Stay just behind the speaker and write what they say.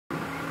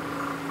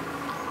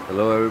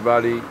Hello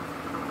everybody,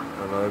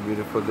 another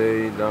beautiful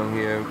day down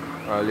here in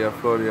Hialeah,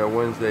 Florida,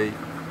 Wednesday.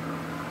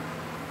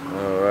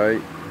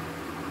 Alright,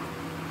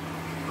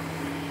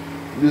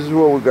 this is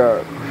what we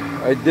got.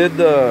 I did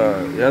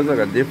it has like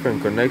a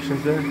different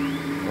connections there.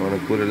 I want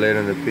to put it later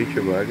in the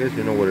picture, but I guess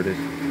you know what it is.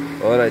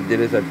 All I did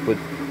is I put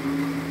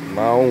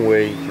my own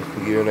way just to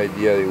give you an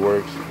idea that it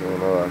works.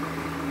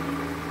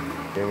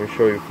 Let me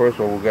show you first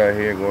what we got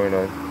here going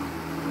on.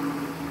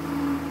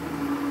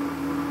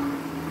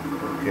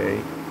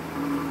 Okay.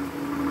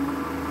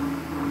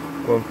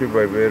 Concrete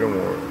vibrator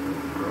more.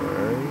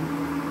 Alright.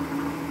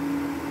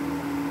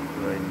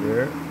 Right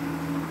there.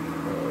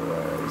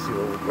 Alright, let's see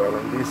what we got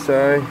on this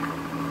side.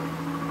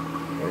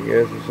 I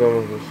guess it's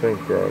almost the same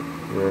crap.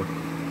 Yeah.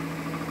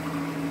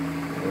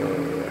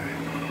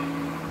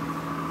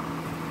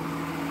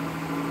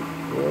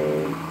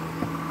 Alright.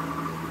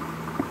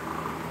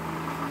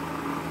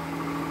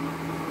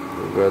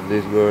 We got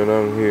this going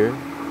on here.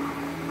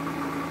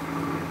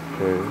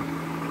 Okay.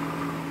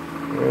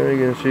 There you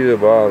can see the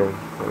bottom.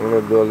 I'm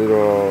gonna do a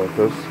little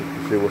test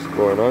to see what's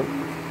going on.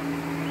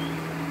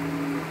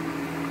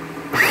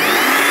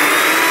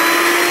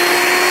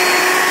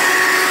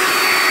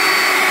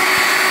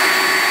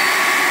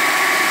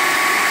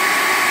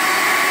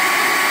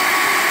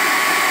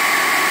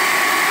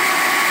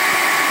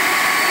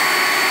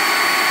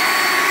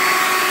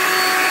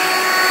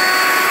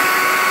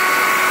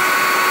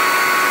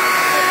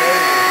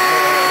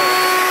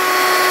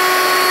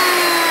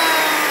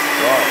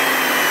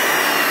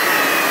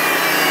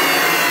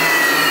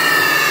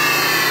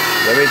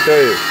 Let me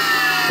tell you,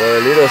 for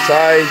a little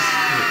size,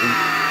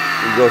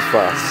 it goes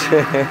fast.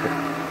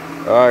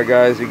 Alright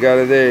guys, you got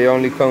it there. It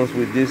only comes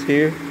with this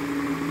here,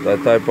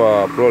 that type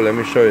of plug. Let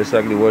me show you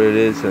exactly what it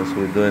is since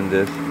we're doing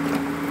this.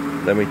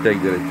 Let me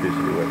take the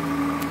electricity away.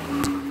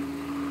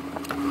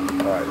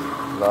 Alright,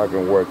 now I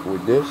can work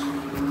with this.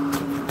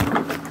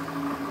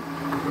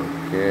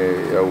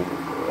 Okay,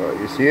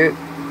 you see it?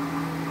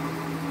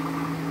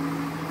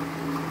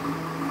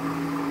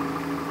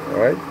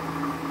 Alright.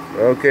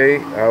 Okay,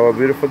 have a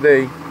beautiful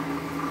day.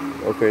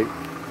 Okay.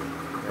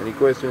 Any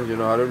questions, you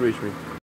know how to reach me.